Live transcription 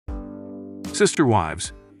Sister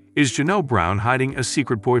Wives, is Janelle Brown hiding a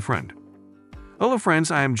secret boyfriend? Hello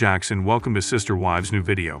friends, I am Jackson. Welcome to Sister Wives' new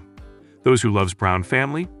video. Those who loves Brown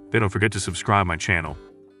family, they don't forget to subscribe my channel.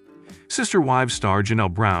 Sister Wives star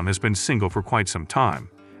Janelle Brown has been single for quite some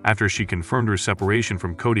time, after she confirmed her separation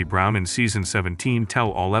from Kody Brown in season 17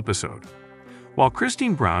 tell-all episode. While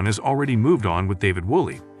Christine Brown has already moved on with David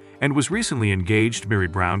Woolley, and was recently engaged, Mary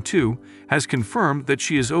Brown too has confirmed that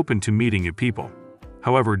she is open to meeting new people.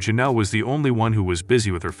 However, Janelle was the only one who was busy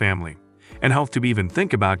with her family, and helped to even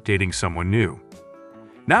think about dating someone new.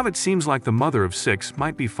 Now it seems like the mother of 6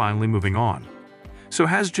 might be finally moving on. So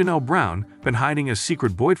has Janelle Brown been hiding a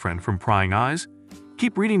secret boyfriend from prying eyes?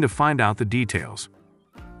 Keep reading to find out the details.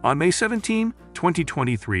 On May 17,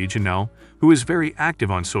 2023, Janelle, who is very active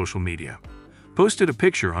on social media, posted a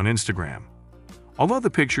picture on Instagram. Although the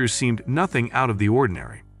picture seemed nothing out of the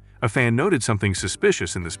ordinary, a fan noted something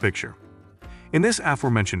suspicious in this picture. In this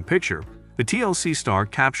aforementioned picture, the TLC star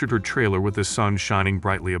captured her trailer with the sun shining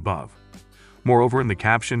brightly above. Moreover, in the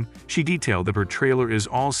caption, she detailed that her trailer is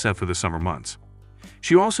all set for the summer months.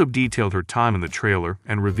 She also detailed her time in the trailer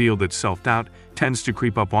and revealed that self-doubt tends to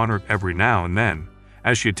creep up on her every now and then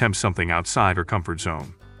as she attempts something outside her comfort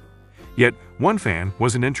zone. Yet, one fan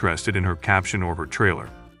wasn't interested in her caption or her trailer.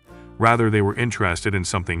 Rather, they were interested in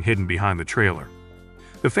something hidden behind the trailer.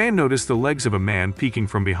 The fan noticed the legs of a man peeking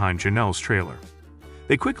from behind Janelle's trailer.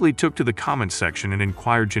 They quickly took to the comments section and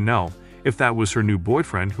inquired Janelle if that was her new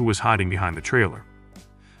boyfriend who was hiding behind the trailer.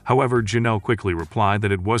 However, Janelle quickly replied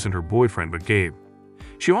that it wasn't her boyfriend but Gabe.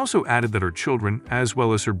 She also added that her children, as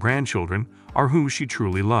well as her grandchildren, are whom she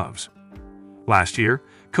truly loves. Last year,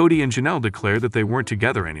 Kody and Janelle declared that they weren't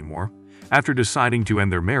together anymore, after deciding to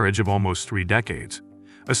end their marriage of almost 3 decades.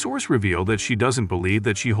 A source revealed that she doesn't believe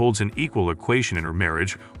that she holds an equal equation in her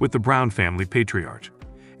marriage with the Brown family patriarch,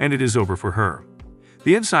 and it is over for her.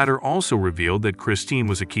 The insider also revealed that Christine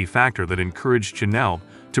was a key factor that encouraged Janelle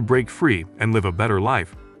to break free and live a better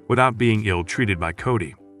life without being ill-treated by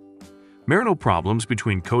Kody. Marital problems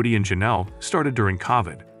between Kody and Janelle started during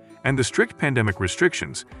COVID, and the strict pandemic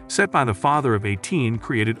restrictions set by the father of 18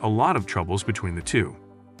 created a lot of troubles between the two.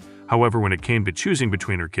 However, when it came to choosing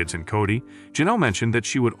between her kids and Kody, Janelle mentioned that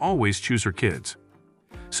she would always choose her kids.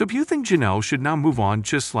 So if you think Janelle should now move on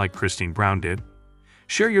just like Christine Brown did,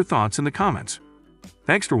 share your thoughts in the comments.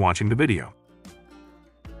 Thanks for watching the video.